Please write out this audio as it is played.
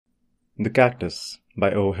The Cactus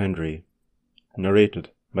by O. Henry. Narrated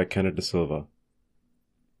by Kenneth De Silva.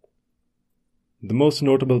 The most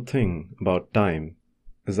notable thing about time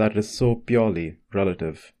is that it is so purely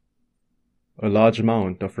relative. A large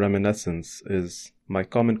amount of reminiscence is, by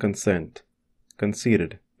common consent,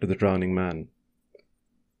 conceded to the drowning man.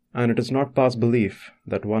 And it is not past belief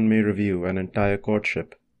that one may review an entire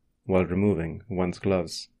courtship while removing one's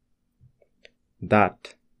gloves.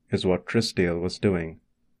 That is what Trisdale was doing,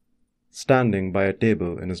 standing by a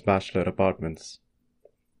table in his bachelor apartments.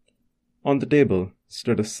 On the table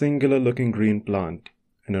stood a singular-looking green plant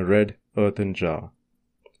in a red earthen jar.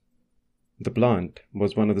 The plant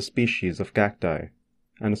was one of the species of cacti,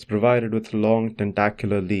 and is provided with long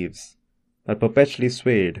tentacular leaves that perpetually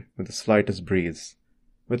swayed with the slightest breeze,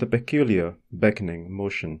 with a peculiar beckoning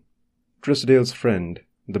motion. Trisdale's friend,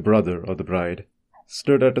 the brother of the bride,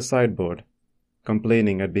 stood at a sideboard,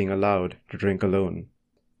 complaining at being allowed to drink alone.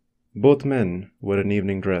 Both men were in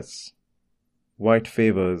evening dress. White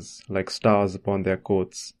favors, like stars upon their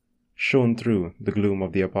coats, shone through the gloom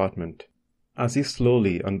of the apartment. As he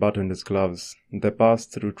slowly unbuttoned his gloves, there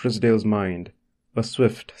passed through Trisdale's mind a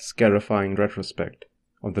swift, scarifying retrospect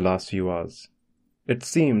of the last few hours. It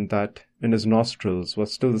seemed that in his nostrils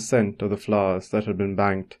was still the scent of the flowers that had been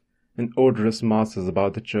banked in odorous masses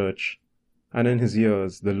about the church, and in his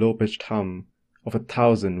ears the low-pitched hum of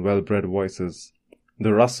 1,000 well-bred voices,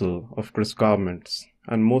 the rustle of crisp garments,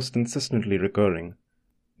 and most insistently recurring,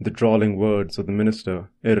 the drawling words of the minister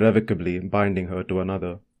irrevocably binding her to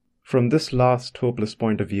another. From this last hopeless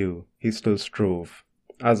point of view he still strove,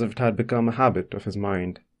 as if it had become a habit of his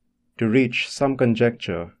mind, to reach some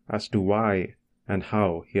conjecture as to why and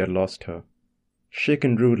how he had lost her.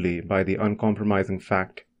 Shaken rudely by the uncompromising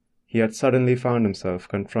fact, he had suddenly found himself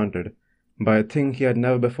confronted by a thing he had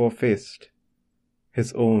never before faced,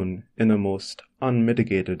 his own innermost,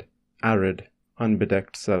 unmitigated, arid,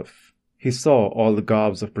 unbedecked self. He saw all the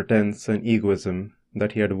garbs of pretense and egoism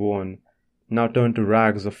that he had worn now turned to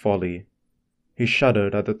rags of folly. He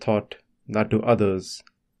shuddered at the thought that to others,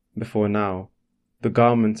 before now, the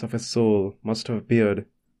garments of his soul must have appeared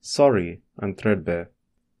sorry and threadbare.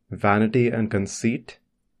 Vanity and conceit?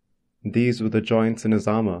 These were the joints in his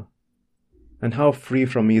armor. And how free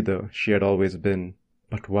from either she had always been.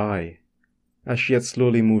 But why? As she had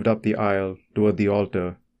slowly moved up the aisle toward the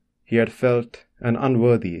altar, he had felt an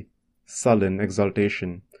unworthy, sullen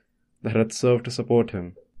exultation that had served to support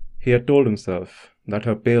him. He had told himself that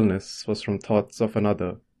her paleness was from thoughts of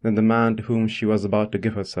another than the man to whom she was about to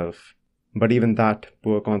give herself. But even that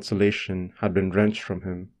poor consolation had been wrenched from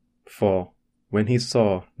him, for when he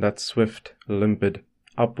saw that swift, limpid,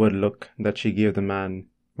 upward look that she gave the man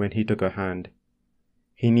when he took her hand,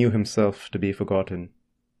 he knew himself to be forgotten.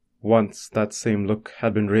 Once that same look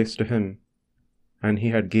had been raised to him, and he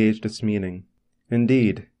had gauged its meaning.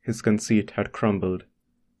 Indeed, his conceit had crumbled.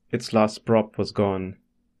 Its last prop was gone.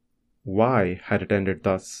 Why had it ended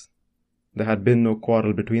thus? There had been no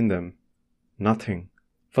quarrel between them. Nothing.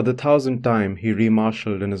 For the 1,000th time he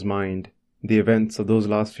remarshalled in his mind the events of those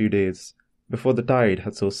last few days, before the tide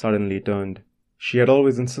had so suddenly turned. She had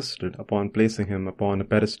always insisted upon placing him upon a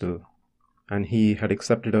pedestal, and he had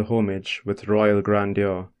accepted her homage with royal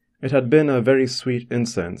grandeur. It had been a very sweet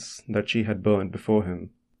incense that she had burned before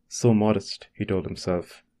him. So modest, he told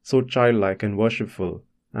himself, so childlike and worshipful,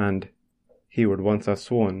 and, he would once have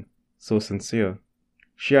sworn, so sincere.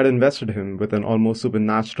 She had invested him with an almost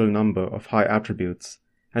supernatural number of high attributes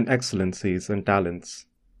and excellencies and talents,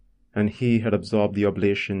 and he had absorbed the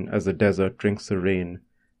oblation as the desert drinks the rain,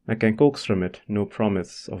 and can coax from it no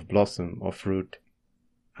promise of blossom or fruit.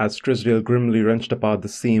 As Trisdale grimly wrenched apart the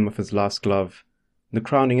seam of his last glove, the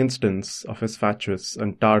crowning instance of his fatuous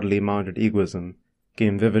and tardily mounted egoism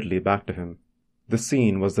came vividly back to him. The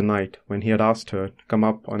scene was the night when he had asked her to come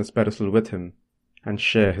up on his pedestal with him and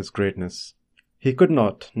share his greatness. He could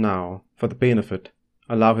not, now, for the pain of it,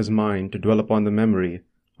 allow his mind to dwell upon the memory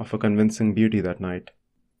of her convincing beauty that night,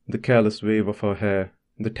 the careless wave of her hair,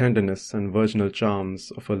 the tenderness and virginal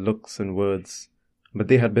charms of her looks and words. But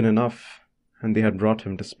they had been enough, and they had brought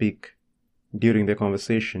him to speak. During their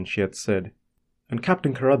conversation she had said, "And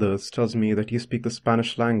Captain Carruthers tells me that you speak the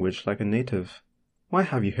Spanish language like a native. Why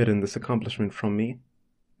have you hidden this accomplishment from me?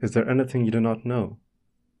 Is there anything you do not know?"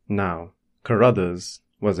 Now, Carruthers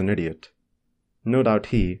was an idiot. No doubt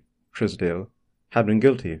he, Trisdale, had been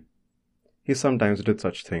guilty. He sometimes did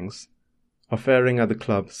such things, of airing at the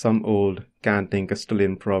club some old, canting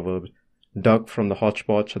Castilian proverb dug from the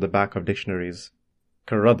hodgepodge at the back of dictionaries.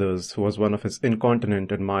 Carruthers, who was one of his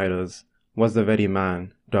incontinent admirers, was the very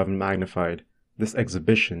man to have magnified this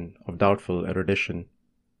exhibition of doubtful erudition.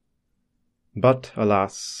 But,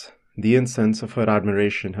 alas, The incense of her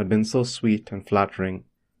admiration had been so sweet and flattering.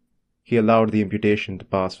 He allowed the imputation to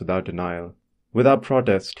pass without denial. Without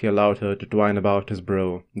protest, he allowed her to twine about his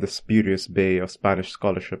brow the spurious bay of Spanish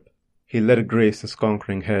scholarship. He let it grace his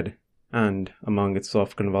conquering head, and, among its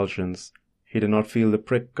soft convulsions, he did not feel the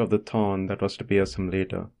prick of the thorn that was to pierce him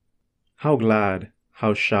later. How glad,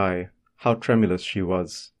 how shy, how tremulous she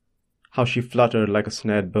was! How she fluttered like a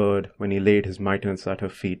snared bird when he laid his mightiness at her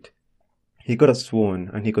feet! He could have sworn,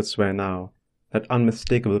 and he could swear now, that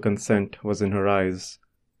unmistakable consent was in her eyes.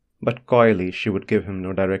 But coyly she would give him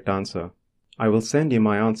no direct answer. "I will send you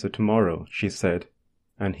my answer tomorrow," she said,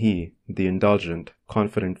 and he, the indulgent,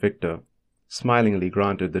 confident victor, smilingly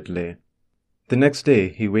granted the delay. The next day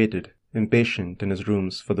he waited, impatient, in his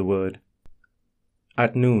rooms for the word.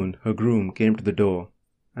 At noon her groom came to the door,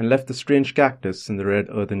 and left the strange cactus in the red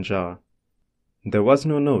earthen jar. There was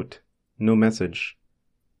no note, no message,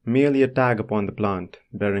 merely a tag upon the plant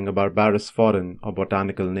bearing a barbarous foreign or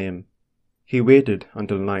botanical name. He waited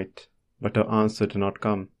until night, but her answer did not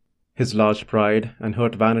come. His large pride and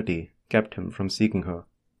hurt vanity kept him from seeking her.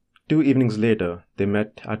 2 evenings later they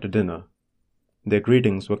met at a dinner. Their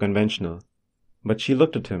greetings were conventional, but she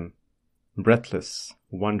looked at him, breathless,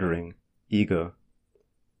 wondering, eager.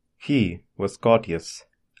 He was courteous,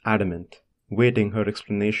 adamant, waiting her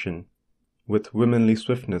explanation. With womanly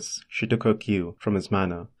swiftness she took her cue from his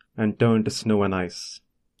manner, and turned to snow and ice.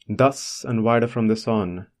 Thus, and wider from this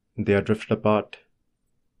on, they had drifted apart.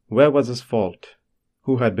 Where was his fault?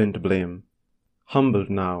 Who had been to blame? Humbled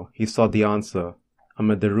now, he sought the answer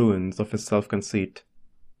amid the ruins of his self-conceit.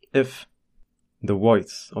 If the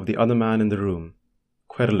voice of the other man in the room,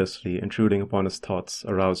 querulously intruding upon his thoughts,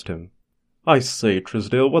 aroused him. "I say,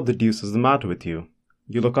 Trisdale, what the deuce is the matter with you?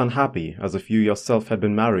 You look unhappy, as if you yourself had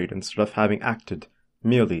been married instead of having acted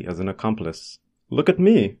merely as an accomplice. Look at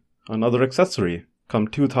me, another accessory, come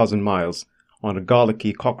 2,000 miles, on a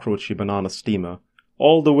garlicky, cockroachy banana steamer,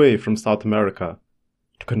 all the way from South America,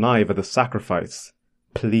 to connive at the sacrifice.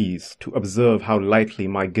 Please, to observe how lightly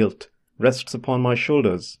my guilt rests upon my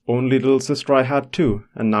shoulders. Only little sister I had too,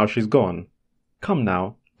 and now she's gone. Come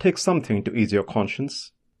now, take something to ease your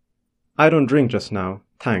conscience." "I don't drink just now,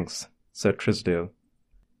 thanks," said Trisdale.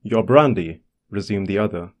 "Your brandy," resumed the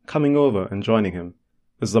other, coming over and joining him,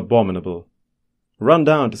 "is abominable. Run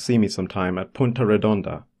down to see me sometime at Punta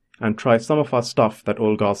Redonda, and try some of our stuff that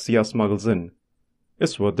old Garcia smuggles in.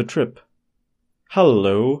 It's worth the trip.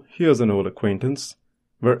 Hello, here's an old acquaintance.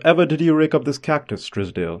 Wherever did you rake up this cactus,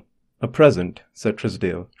 Trisdale?" "A present," said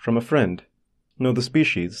Trisdale, "from a friend." "Know the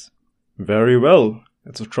species?" "Very well.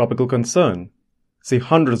 It's a tropical concern. See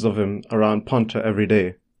hundreds of him around Punta every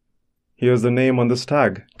day. Here's the name on this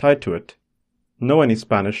tag, tied to it. Know any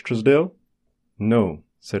Spanish, Trisdale?" "No,"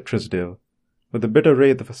 said Trisdale, with the bitter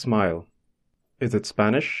wraith of a smile. "Is it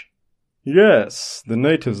Spanish?" "Yes, the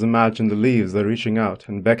natives imagine the leaves are reaching out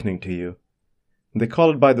and beckoning to you. They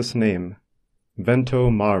call it by this name,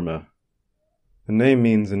 Vento Marma. The name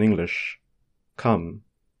means in English, 'Come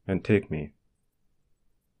and take me.'"